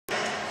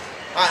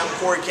Hi, I'm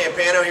Cory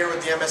Campano here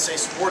with the MSA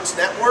Sports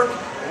Network.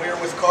 And we are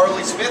with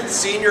Karlee Smith,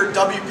 senior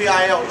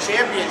WPIAL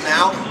champion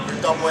now for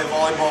AA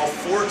Volleyball,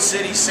 Ford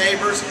City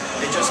Sabres.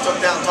 They just took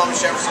down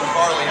Thomas Jefferson.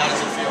 Karlee, how does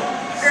it feel?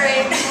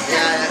 Great.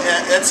 Yeah,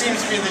 that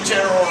seems to be the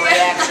general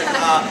reaction.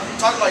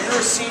 Talk about,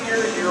 you're a senior,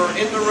 you're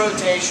in the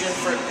rotation,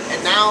 and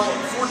now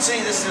Ford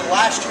City, this is the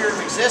last year of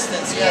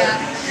existence. Yeah.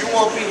 You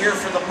won't be here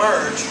for the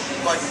merge,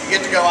 but you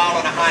get to go out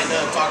on a high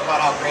note. Talk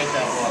about how great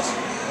that was.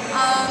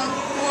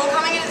 Well,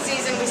 coming into the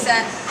season, we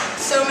set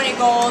so many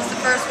goals.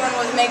 The first one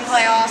was make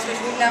playoffs, which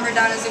we've never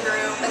done as a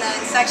group, and then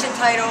section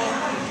title,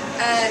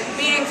 and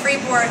beating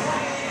Freeport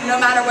no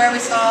matter where we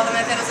saw them,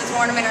 if it was a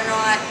tournament or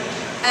not.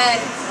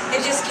 And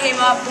it just came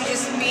up. We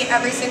just beat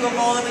every single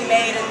goal that we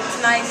made, and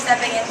tonight,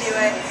 stepping into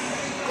it,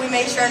 we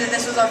made sure that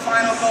this was our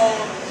final goal,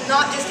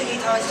 not just to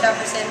beat Thomas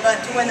Jefferson, but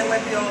to win the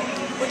WPIAL,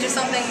 which is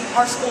something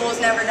our school has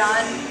never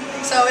done.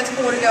 So it's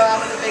cool to go out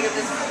with as big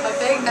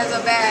as a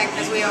bag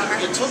as we are.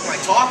 You took my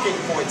talking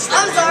points there.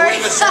 I'm sorry.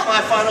 You win the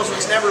semifinals,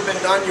 which has never been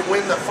done. You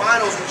win the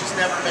finals, which has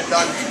never been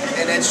done.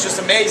 And it's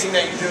just amazing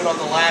that you do it on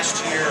the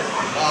last year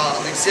of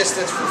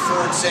existence for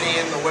Ford City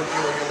and the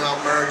WPIAL. You'll now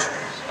merge,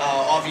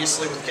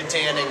 obviously, with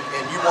Catan,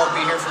 and you won't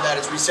be here for that,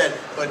 as we said.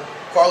 But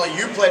Karlee,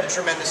 you played a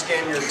tremendous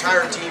game. Your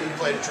entire team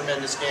played a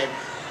tremendous game.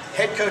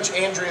 Head coach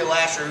Andrea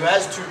Lasher, who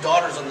has 2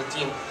 daughters on the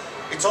team,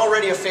 it's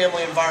already a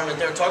family environment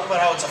there. Talk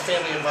about how it's a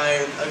family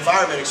environment,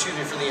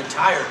 for the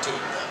entire team.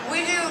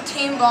 We do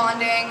team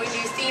bonding, we do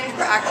themed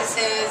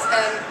practices,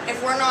 and if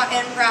we're not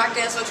in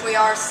practice, which we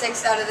are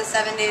 6 out of the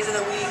 7 days of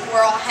the week,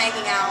 we're all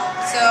hanging out.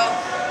 So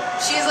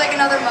she's like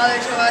another mother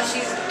to us.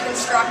 She's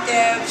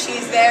constructive.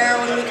 She's there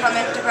when we come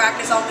into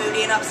practice all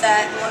moody and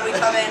upset, and when we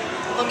come in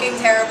looking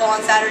terrible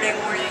on Saturday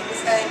mornings.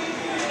 And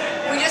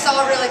we just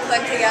all really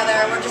click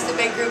together. We're just a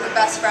big group of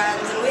best friends,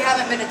 and we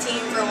haven't been a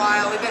team for a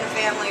while. We've been a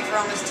family for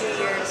almost 2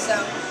 years. So.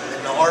 And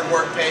the hard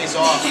work pays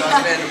off. So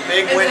it's been a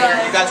big win here.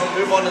 You guys will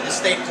move on to the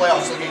state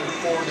playoffs. Looking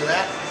forward to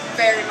that.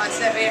 Very much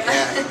so, yeah.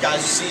 Yeah,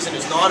 guys, the season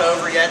is not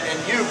over yet. And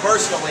you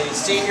personally,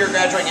 senior,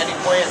 graduating, any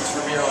plans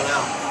from here on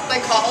out?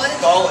 Like college?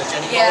 College.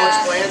 Any college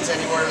plans?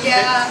 Anywhere?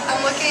 Yeah,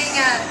 I'm looking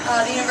at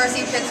the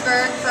University of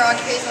Pittsburgh for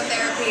occupational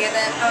therapy, and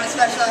then I want to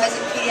specialize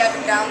in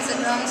pediatric Down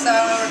syndrome, so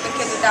I want to work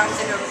with kids with Down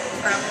syndrome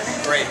forever.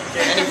 Great.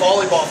 Okay, any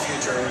volleyball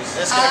future? Is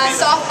this going to be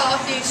softball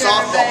future?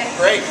 Softball.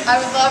 Great.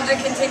 I would love to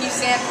continue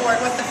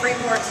Sandport with the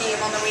Freeport team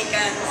on the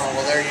weekends. Oh,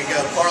 well, there you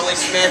go. Karlee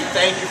Smith,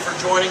 thank you for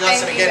joining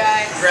us. Thank and you, again,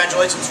 guys.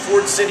 Congratulations,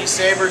 Ford City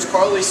Sabres.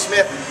 Karlee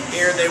Smith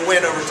here. They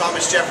win over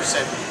Thomas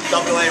Jefferson.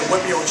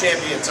 WPIAL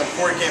champions. I'm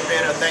Cory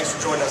Campano. Thanks for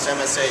joining us,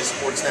 MSA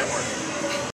Sports Network.